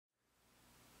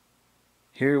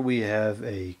Here we have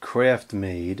a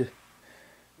Craftmade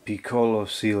Piccolo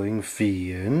ceiling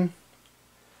fan.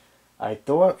 I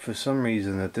thought for some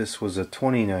reason that this was a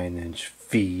 29-inch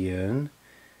fan,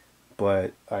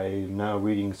 but I'm now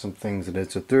reading some things that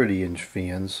it's a 30-inch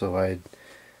fan, so I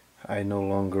no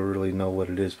longer really know what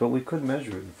it is, but we could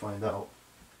measure it and find out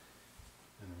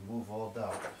and remove all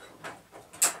doubt.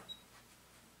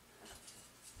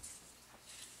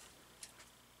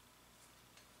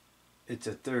 It's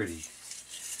a 30.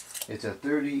 It's a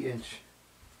 30-inch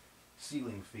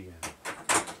ceiling fan.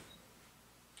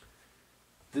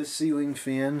 This ceiling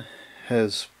fan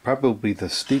has probably the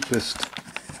steepest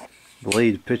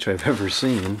blade pitch I've ever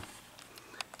seen.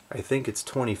 I think it's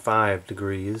 25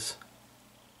 degrees.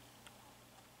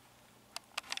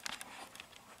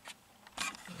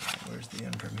 Where's the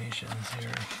information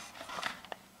here?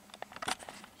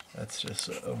 That's just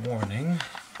a warning.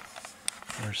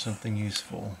 Or something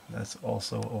useful. That's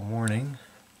also a warning.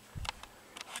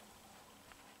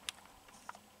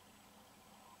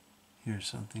 Here's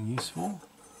something useful.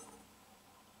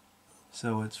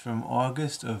 So it's from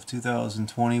August of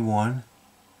 2021.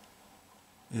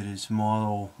 It is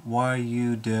model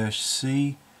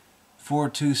YU-C42CF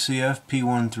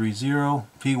P130.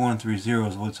 P130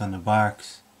 is what's on the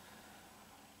box.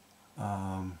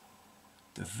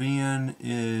 The fan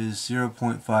is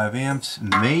 0.5 amps,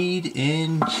 made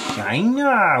in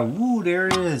China. Woo, there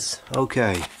it is.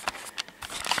 Okay.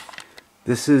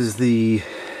 This is the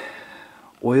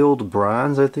oiled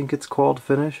bronze, I think it's called,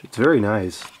 finish. It's very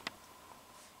nice.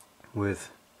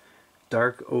 With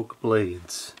dark oak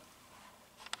blades.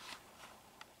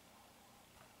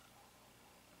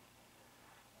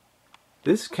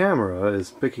 This camera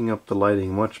is picking up the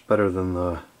lighting much better than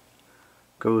the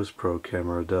GoPro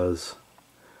camera does.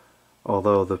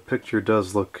 Although the picture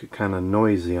does look kind of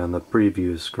noisy on the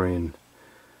preview screen,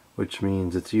 which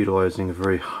means it's utilizing a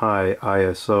very high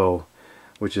ISO,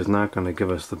 which is not going to give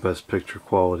us the best picture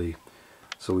quality.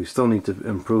 So we still need to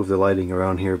improve the lighting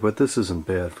around here, but this isn't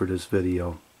bad for this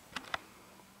video.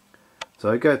 So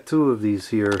I got two of these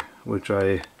here, which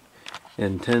I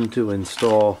intend to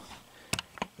install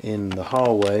in the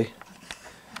hallway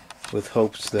with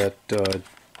hopes that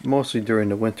mostly during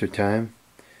the winter time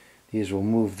these will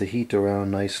move the heat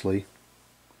around nicely.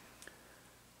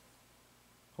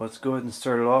 Let's go ahead and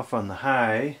start it off on the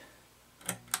high.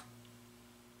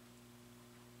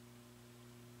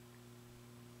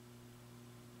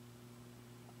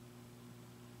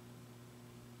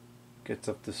 Gets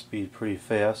up to speed pretty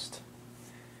fast.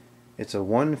 It's a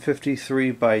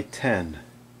 153 by 10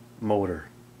 motor.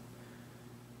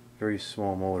 Very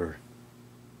small motor.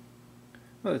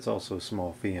 But it's also a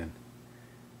small fan.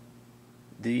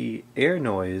 The air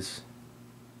noise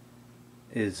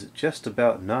is just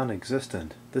about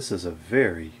non-existent. This is a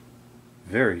very,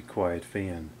 very quiet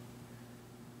fan.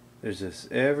 There's this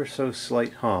ever so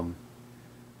slight hum,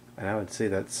 and I would say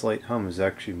that slight hum is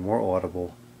actually more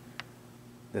audible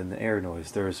than the air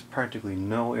noise. There is practically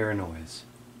no air noise.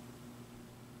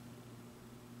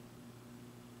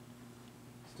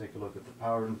 Let's take a look at the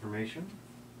power information.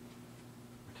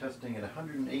 We're testing at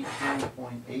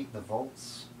 118.8 the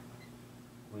volts.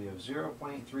 We have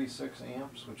 0.36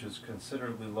 amps, which is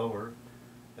considerably lower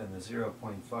than the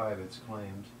 0.5 it's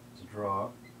claimed to draw.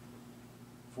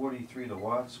 43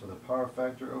 watts with a power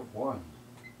factor of 1.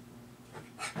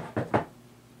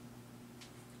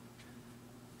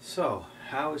 So,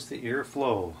 how is the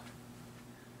airflow?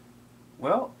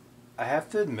 Well, I have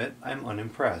to admit I'm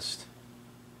unimpressed.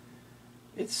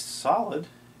 It's solid.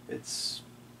 It's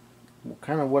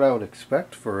kind of what I would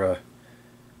expect for a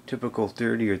typical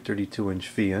 30 or 32-inch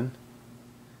fan,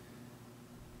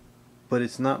 but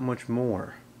it's not much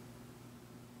more.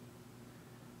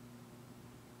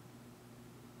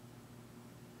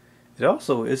 It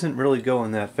also isn't really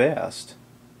going that fast.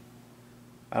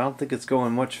 I don't think it's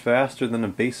going much faster than a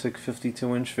basic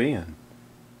 52-inch fan.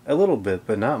 A little bit,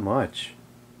 but not much.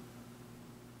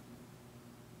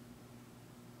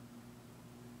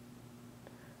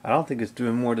 I don't think it's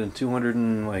doing more than 200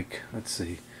 and let's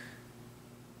see.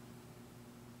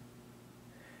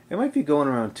 It might be going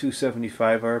around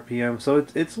 275 RPM, so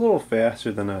it's a little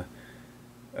faster than a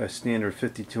standard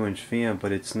 52-inch fan,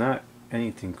 but it's not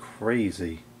anything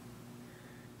crazy.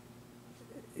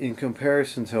 In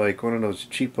comparison to like one of those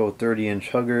cheapo 30-inch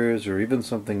huggers, or even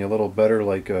something a little better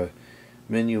like a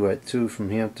Minuet 2 from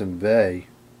Hampton Bay,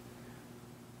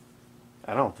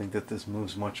 I don't think that this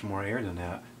moves much more air than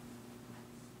that.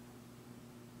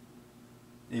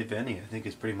 If any, I think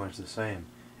it's pretty much the same.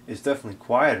 It's definitely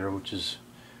quieter, which is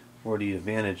where the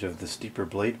advantage of the steeper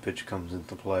blade pitch comes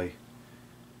into play.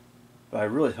 But I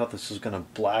really thought this was going to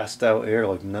blast out air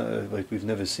like like we've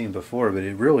never seen before, but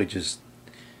it really just,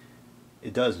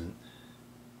 it doesn't.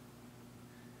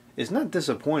 It's not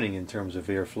disappointing in terms of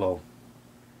airflow,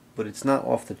 but it's not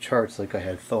off the charts like I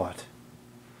had thought.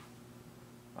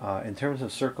 In terms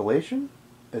of circulation,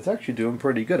 it's actually doing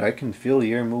pretty good. I can feel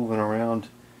the air moving around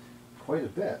quite a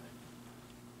bit.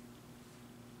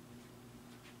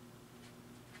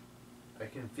 I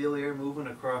can feel the air moving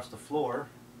across the floor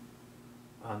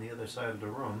on the other side of the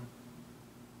room.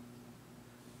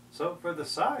 So for the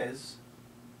size,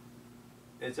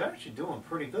 it's actually doing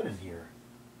pretty good in here.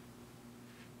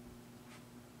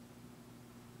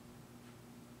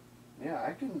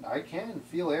 Yeah, I can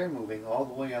feel air moving all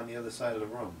the way on the other side of the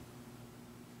room.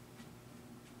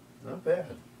 Not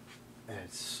bad. And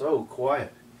it's so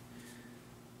quiet.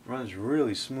 Runs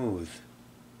really smooth.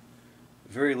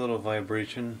 Very little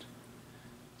vibration.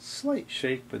 Slight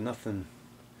shake, but nothing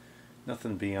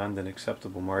beyond an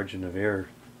acceptable margin of error.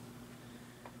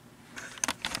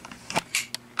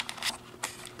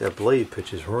 That blade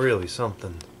pitch is really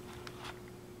something.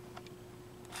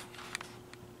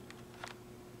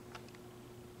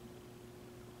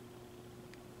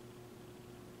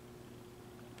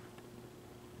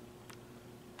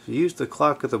 If you use the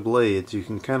clock of the blades, you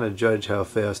can kind of judge how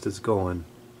fast it's going.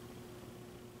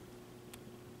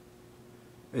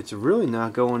 It's really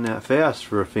not going that fast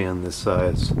for a fan this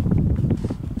size.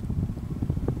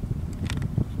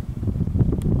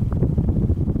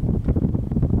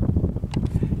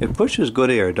 It pushes good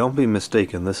air, don't be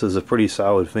mistaken. This is a pretty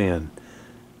solid fan,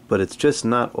 but it's just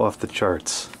not off the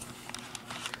charts.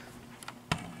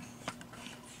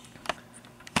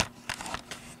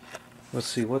 Let's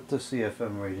see what the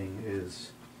CFM rating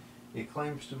is. It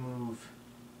claims to move,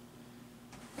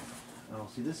 oh,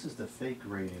 see, this is the fake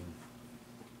rating,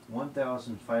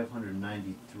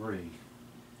 1,593.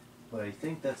 But I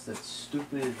think that's that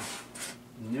stupid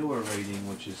newer rating,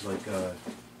 which is like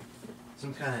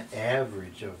some kind of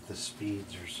average of the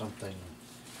speeds or something,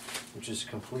 which is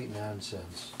complete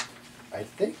nonsense. I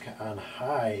think on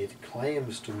high it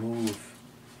claims to move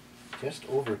just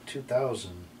over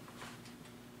 2,000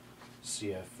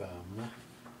 CFM.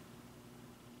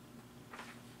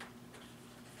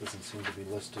 Doesn't seem to be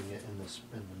listing it in the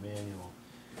manual.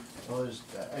 Well, there's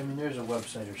a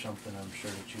website or something I'm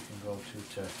sure that you can go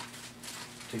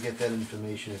to get that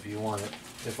information if you want it.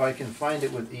 If I can find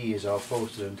it with ease, I'll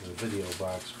post it into the video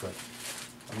box, but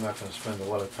I'm not going to spend a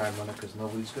lot of time on it because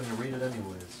nobody's going to read it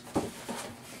anyways.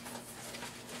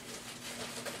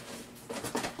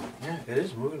 Yeah, it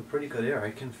is moving pretty good air. I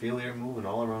can feel air moving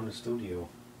all around the studio.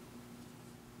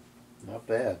 Not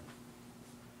bad.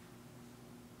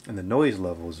 And the noise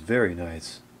level is very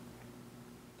nice.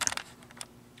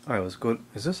 Alright, let's go.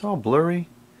 Is this all blurry?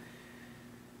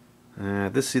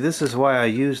 This is why I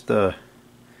used the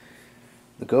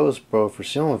Ghost Pro for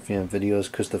ceiling fan videos,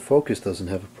 because the focus doesn't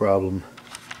have a problem.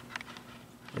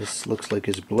 This looks like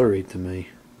it's blurry to me.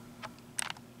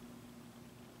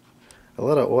 A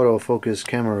lot of autofocus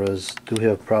cameras do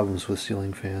have problems with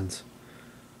ceiling fans.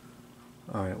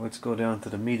 Alright, let's go down to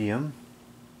the medium.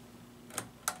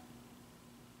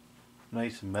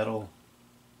 Nice metal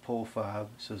pull fob,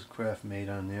 it says Craftmade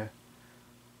on there.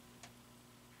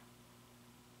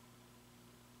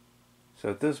 So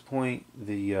at this point,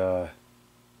 there's a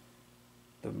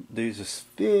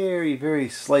very, very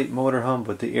slight motor hum,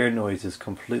 but the air noise is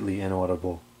completely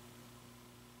inaudible.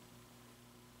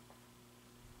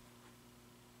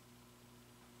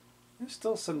 It's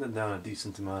still sending down a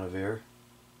decent amount of air.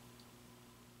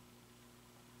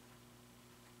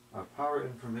 Our power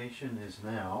information is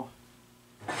now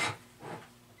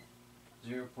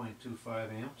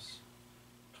 0.25 amps,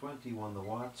 21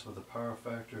 watts with a power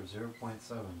factor of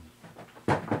 0.7.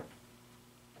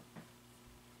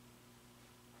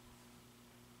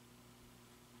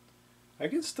 I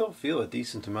can still feel a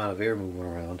decent amount of air moving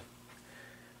around.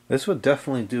 This would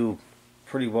definitely do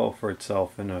pretty well for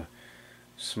itself in a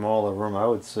smaller room. I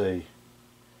would say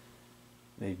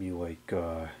maybe like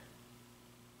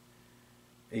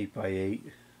 8x8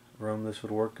 room this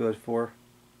would work good for.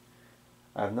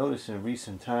 I've noticed in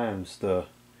recent times the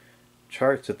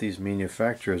charts that these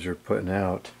manufacturers are putting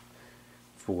out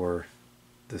for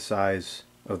the size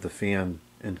of the fan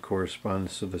in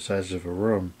correspondence to the size of a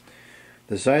room,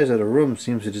 the size of the room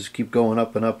seems to just keep going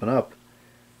up and up and up,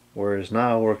 whereas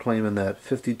now we're claiming that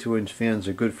 52-inch fans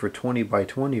are good for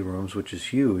 20x20 rooms, which is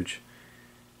huge,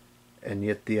 and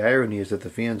yet the irony is that the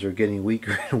fans are getting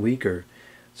weaker and weaker.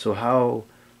 So how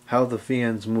the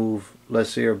fans move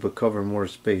less air but cover more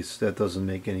space, that doesn't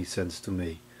make any sense to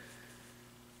me.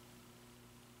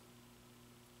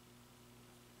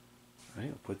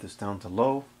 Alright, I'll put this down to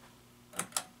low.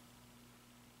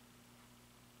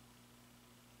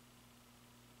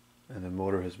 the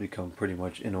motor has become pretty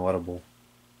much inaudible.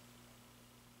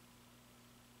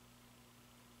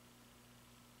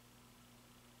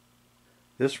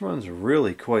 This runs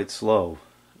really quite slow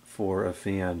for a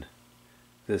fan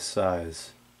this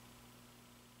size.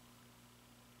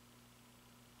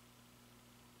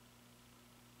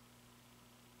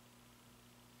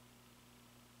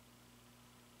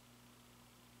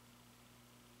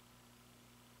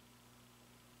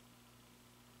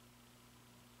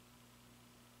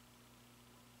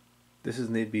 This is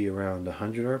maybe around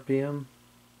 100 RPM.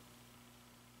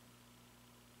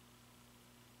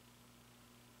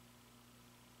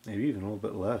 Maybe even a little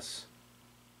bit less.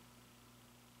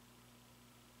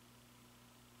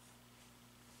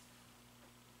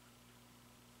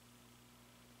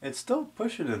 It's still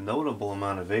pushing a notable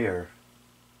amount of air,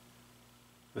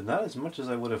 but not as much as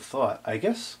I would have thought. I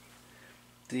guess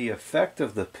the effect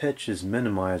of the pitch is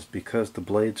minimized because the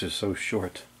blades are so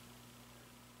short.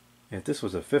 If this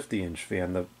was a 50-inch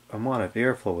fan, the amount of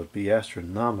airflow would be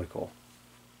astronomical.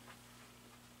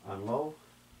 On low,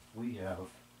 we have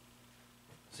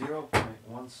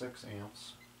 0.16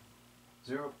 amps,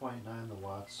 0.9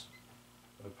 watts,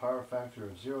 with a power factor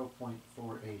of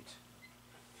 0.48.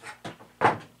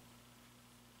 So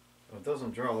it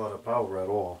doesn't draw a lot of power at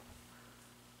all.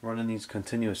 Running these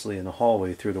continuously in the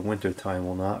hallway through the winter time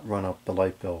will not run up the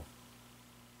light bill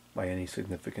by any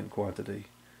significant quantity.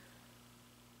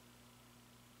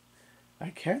 I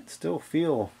can still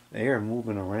feel air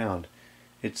moving around.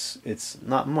 It's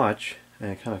not much,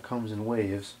 and it kind of comes in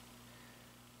waves,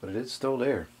 but it is still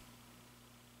there.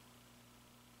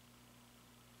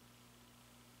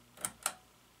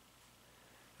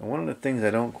 And one of the things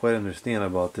I don't quite understand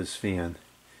about this fan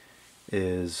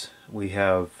is we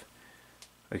have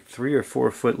like 3 or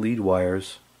 4 foot lead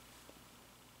wires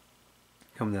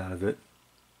coming out of it.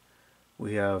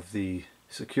 We have the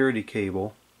security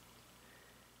cable,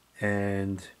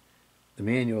 and the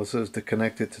manual says to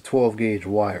connect it to 12 gauge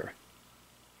wire.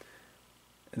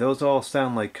 And those all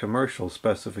sound like commercial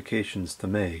specifications to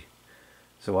me.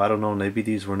 So I don't know, maybe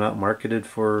these were not marketed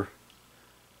for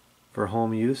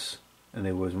home use and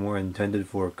it was more intended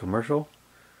for commercial.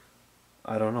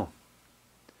 I don't know.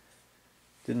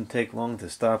 Didn't take long to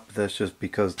stop, but that's just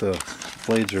because the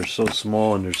blades are so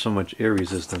small and there's so much air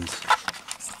resistance.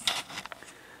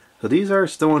 So these are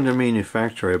still under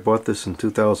manufacture. I bought this in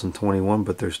 2021,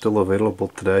 but they're still available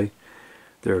today.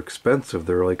 They're expensive.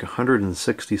 They're like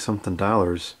 $160 something.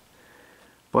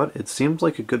 But it seems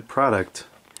like a good product,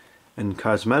 and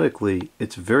cosmetically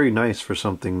it's very nice for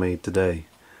something made today.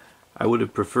 I would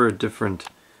have preferred different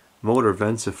motor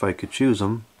vents if I could choose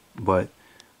them, but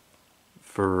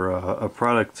for a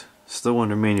product still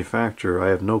under manufacture, I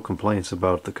have no complaints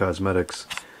about the cosmetics.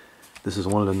 This is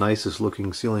one of the nicest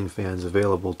looking ceiling fans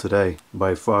available today,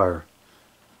 by far.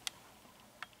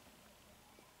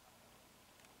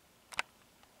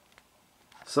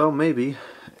 So maybe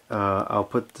I'll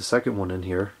put the second one in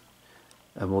here,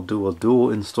 and we'll do a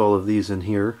dual install of these in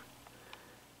here,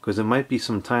 because it might be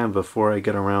some time before I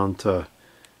get around to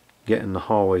getting the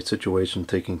hallway situation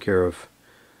taken care of.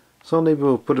 So maybe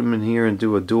we'll put them in here and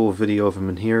do a dual video of them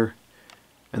in here,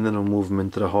 and then I'll move them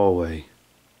into the hallway.